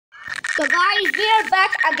So guys, we are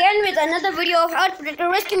back again with another video of Earth Predator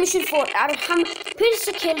Rescue Mission 4 और हम फिर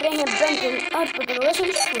से खेल रहे हैं Benton Earth Predator Rescue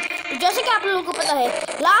Mission 4। तो जैसे कि आप लोगों को पता है,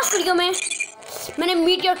 लास्ट वीडियो में मैंने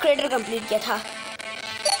मीटियोर क्रेटर कंप्लीट किया था,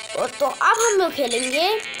 और तो अब हम लोग खेलेंगे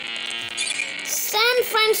San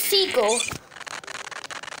Francisco.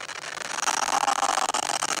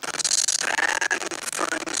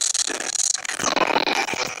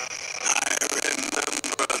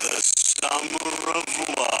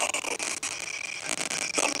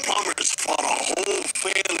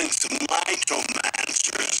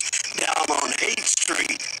 Down on 8th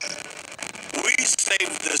Street. We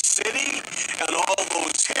saved the city, and all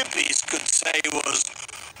those hippies could say was,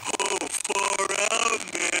 "Oh, far out,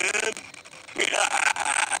 man."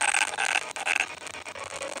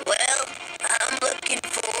 Well, I'm looking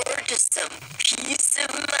forward to some peace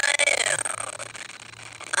of my own.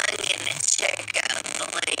 I'm gonna check out the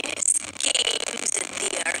latest games at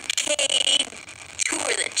the arcade,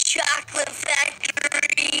 tour the chocolate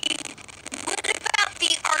factory. What about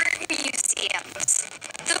the art museums,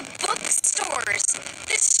 the bookstores,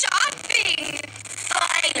 the shopping?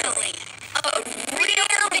 Finally, a real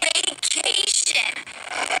vacation.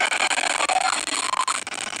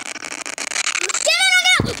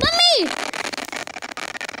 Mummy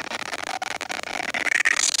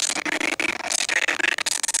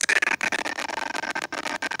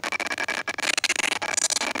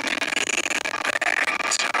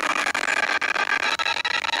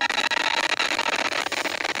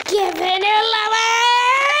Give it 11!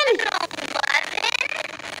 11?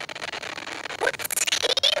 What's he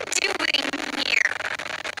doing here?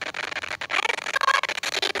 I thought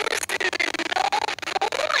he was an adult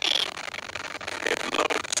boy. It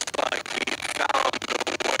looks like he found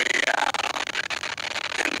a way out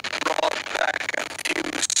and brought back a few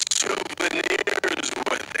souvenirs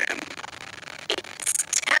with him.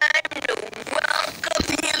 It's time to welcome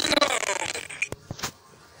him home.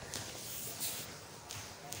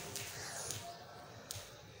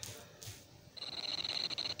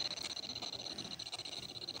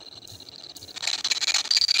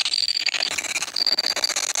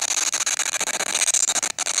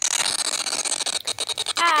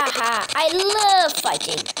 Aha, I love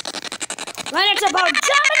fighting when it's about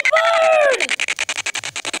jumping food.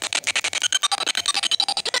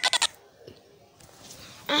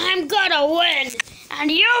 I'm gonna win,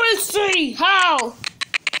 and you will see how.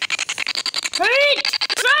 Heat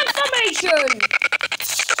transformation,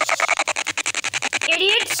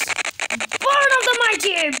 idiots! Born of the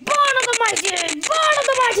mighty, born of the mighty, born of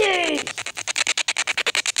the mighty.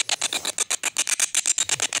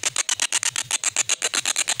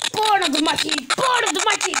 Born of the mighty, born of the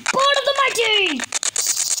mighty, born of the mighty!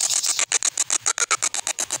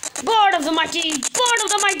 Born of the mighty, born of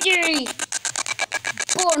the mighty!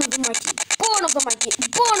 Born of the mighty, born of the mighty,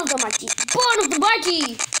 born of the mighty, born of the mighty!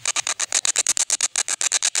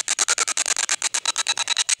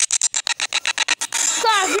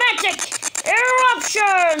 Cosmetic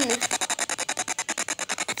eruption!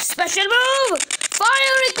 Special move!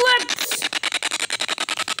 Fire equipped!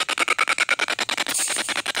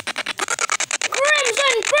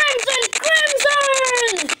 Crimson! Crimson!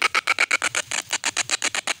 Crimson!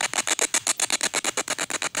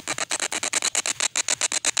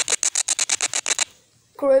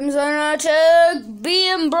 Crimson attack!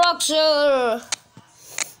 Beam Broxer!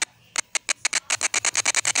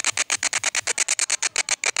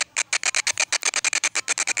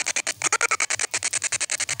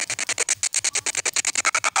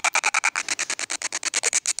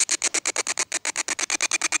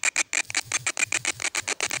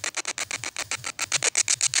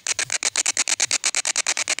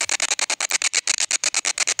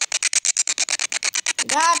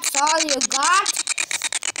 That's all you got?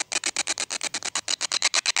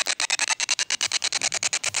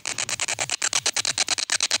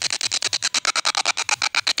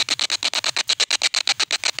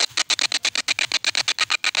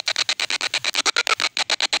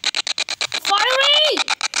 Fiery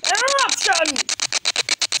eruption!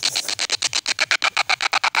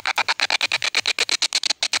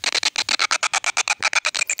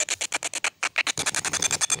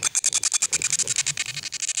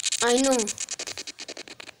 I know.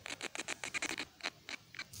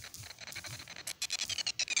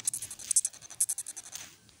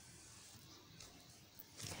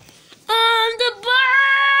 I'm the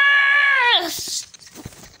best!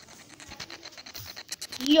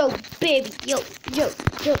 Yo, baby, yo, yo,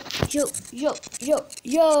 yo, yo, yo, yo,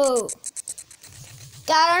 yo.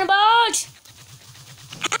 Got on a boat?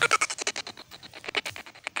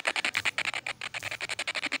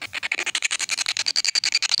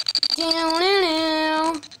 आप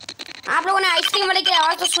लोगों ने ice cream वाले की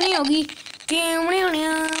आवाज तो सुनी होगी।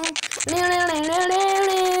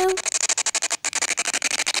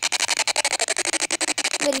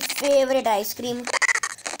 मेरी फेवरेट आइसक्रीम।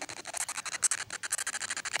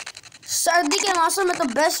 सर्दी के मौसम में तो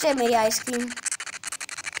बेस्ट है मेरी ice cream.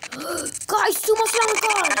 Guys, too much long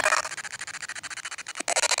car.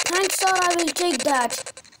 Thanks, sir. I will take that.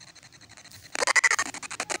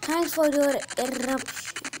 Thanks for your eruption.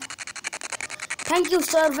 Thank you,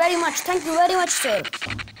 sir, very much. Thank you very much, sir.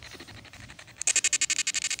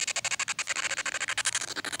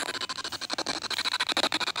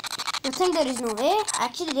 I think there is no way.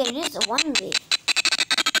 Actually, there is one way.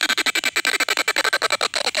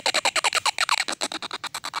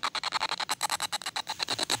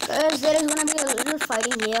 Because there is gonna be a little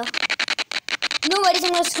fighting here. No worries,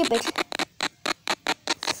 I'm gonna skip it.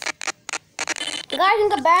 Guys,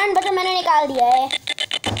 इनका band button मैंने निकाल दिया है।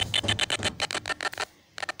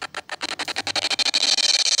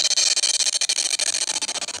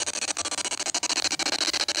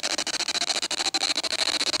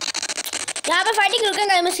 यहाँ पे fighting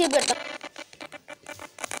रुकेगा, मैं skip करता हूँ।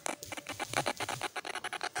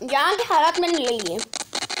 यहाँ के हालात मैंने ले लिए।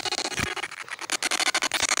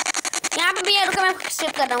 यहाँ पे भी है, रुका, मैं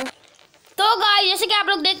स्किप कर रहा हूँ। तो गाइस, जैसे कि आप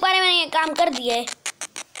लोग देख पा रहे हैं, मैंने ये काम कर दिया है।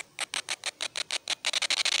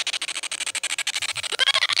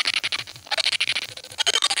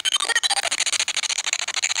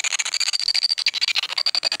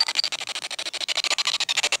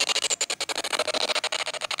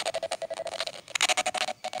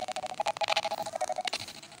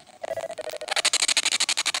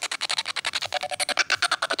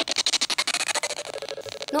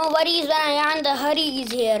 No worries when I am, the hurry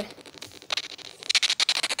is here.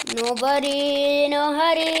 Nobody, no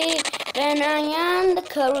hurry when I am, the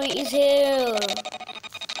curry is here.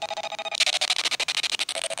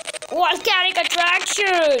 Volcanic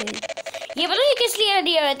attraction. ये पता है किस लिए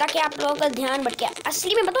दिया है? ताकि आप लोगों का ध्यान भटके।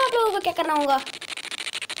 असली में पता है आप लोगों को क्या करना होगा?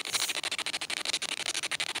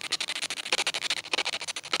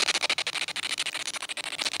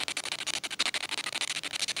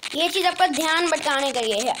 ये चीज आपका ध्यान भटकाने के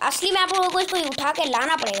लिए है। असली में आप लोगों को इसको उठा के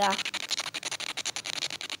लाना पड़ेगा।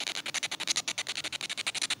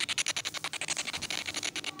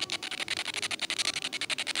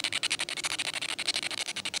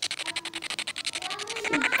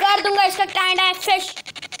 कर दूंगा इसका टाइम फिश।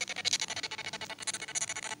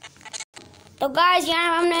 तो गाइस,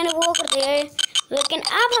 यहाँ हमने वो कर दिया है, लेकिन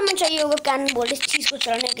अब हमें चाहिए होगा कैनन बॉल इस चीज को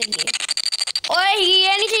चलाने के लिए। ओए,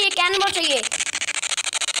 ये नहीं चाहिए, कैनन बॉल चाहिए।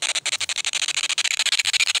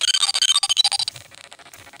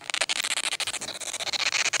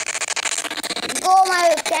 Oh my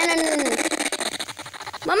cannon,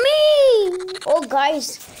 mummy. Oh guys,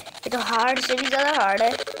 ये तो हार्ड से भी ज़्यादा हार्ड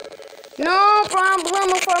है। No problem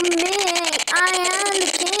for me, I am the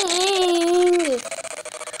king.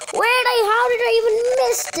 How did I even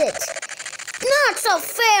missed it? Not so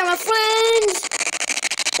fair, my friends.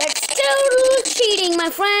 That's total cheating, my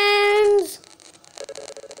friends.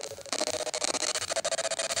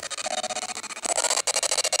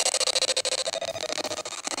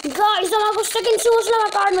 Guys, हमारे को second shoes लगा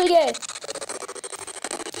card मिल गया।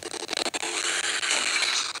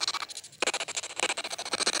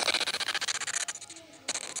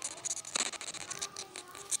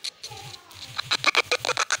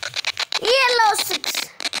 Yellow 6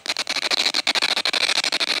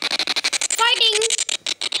 fighting.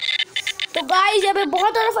 तो guys, यहाँ पे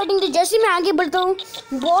बहुत ज़्यादा fighting थी। जैसे मैं आगे बढ़ता हूँ,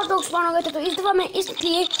 बहुत लोग स्पॉन हो गए थे। तो इस दफ़ा मैं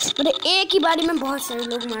इसलिए मैंने एक ही बारी में बहुत सारे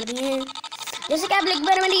लोग मार दिए हैं। जैसे कि आप लिख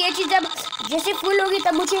पा रहे हैं, ये चीज़ जब जैसे फुल होगी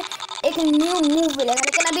तब मुझे एक न्यू मूव मिलेगा,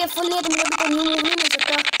 लेकिन अभी ये फुल नहीं है तो मुझे अभी कोई न्यू मूव नहीं मिल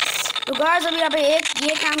सकता। तो गाइस, अभी यहाँ पे एक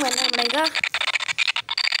ये काम करना पड़ेगा।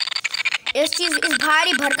 इस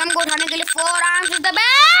भारी भरकम को उठाने के लिए 4 arms is the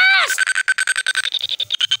best.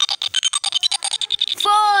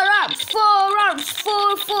 4 arms, 4 arms,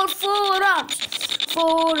 4 arms,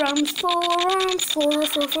 4 arms, 4 arms, 4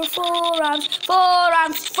 arms, 4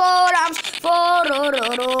 arms, 4 arms,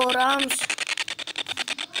 4 arms।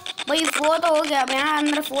 भाई 4 तो हो गया, अब यहाँ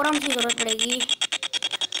अंदर 4 आर्म्स की जरूरत पड़ेगी।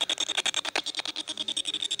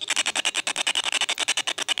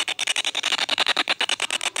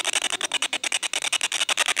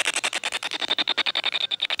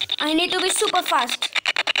 I need to be super fast.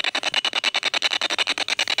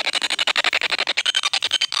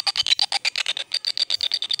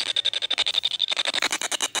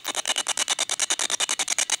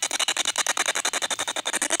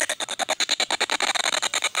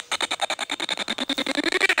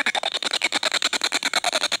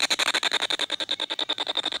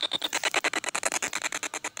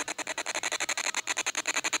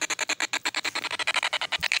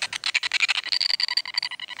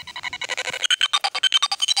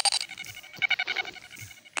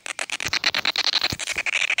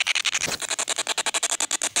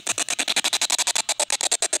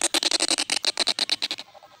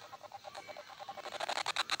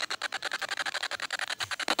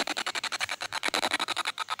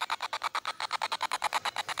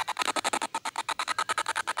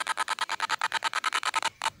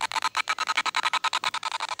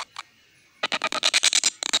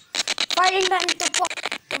 Fighting time.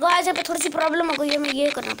 तो गाइस यहाँ पे थोड़ी सी प्रॉब्लम हो गई है, हमें ये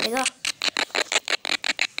करना पड़ेगा।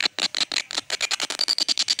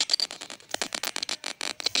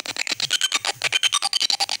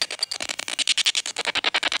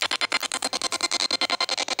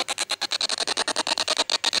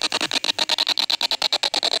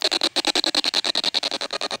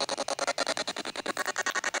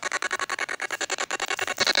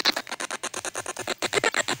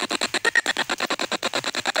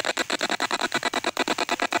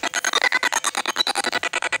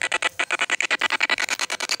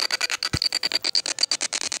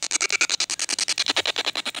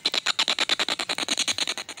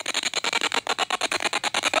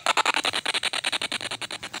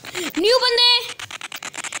 न्यू बंदे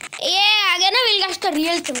ये आ गया ना विलगैक्स का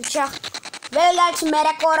रियल चमचा। विलगैक्स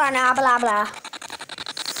मेरा कोरोना बला बला।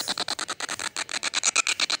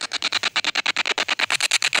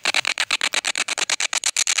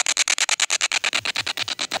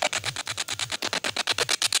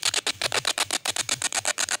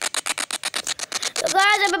 तो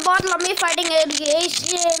गाइस अभी बहुत लंबी फाइटिंग है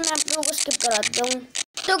इसलिए मैं आप लोगों को स्किप कराता हूँ।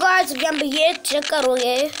 तो गाइस यहाँ पे ये चेक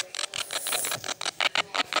करोगे,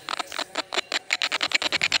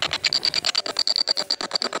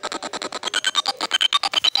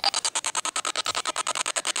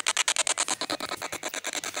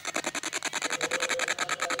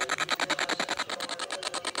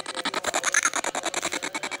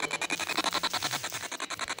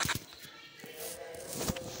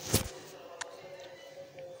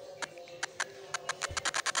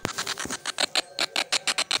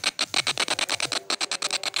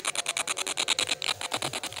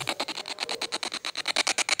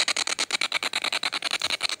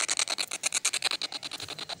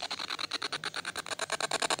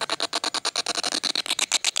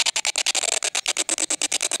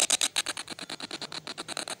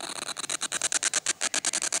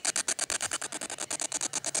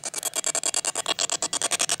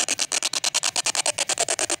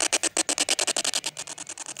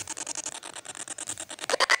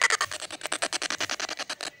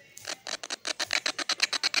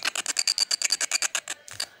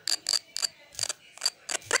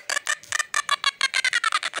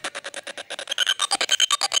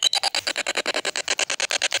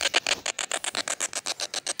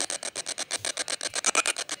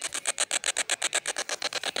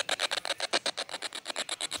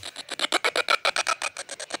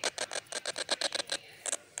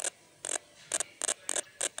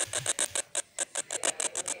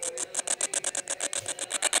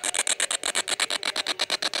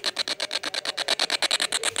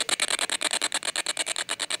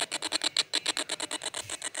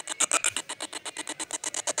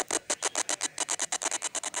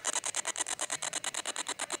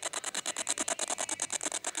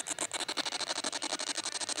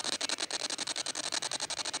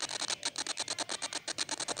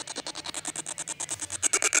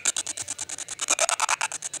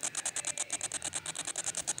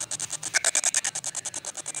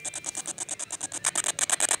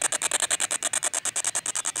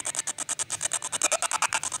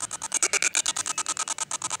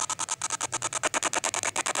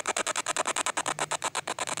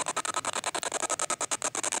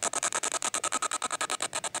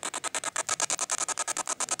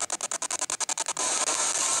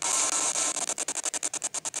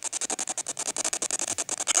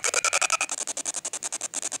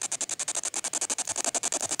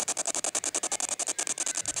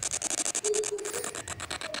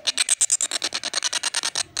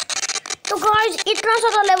 तो गाइस इतना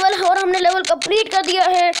सारा लेवल है और हमने लेवल कंप्लीट कर दिया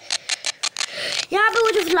है। यहाँ पे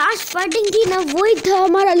वो जो लास्ट फाइटिंग थी ना, वही था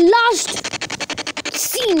हमारा लास्ट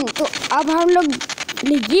सीन। तो अब हम लोग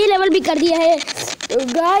ने ये लेवल भी कर दिया है। तो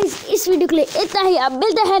गाइस इस वीडियो के लिए इतना ही, अब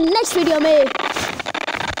मिलते हैं नेक्स्ट वीडियो में।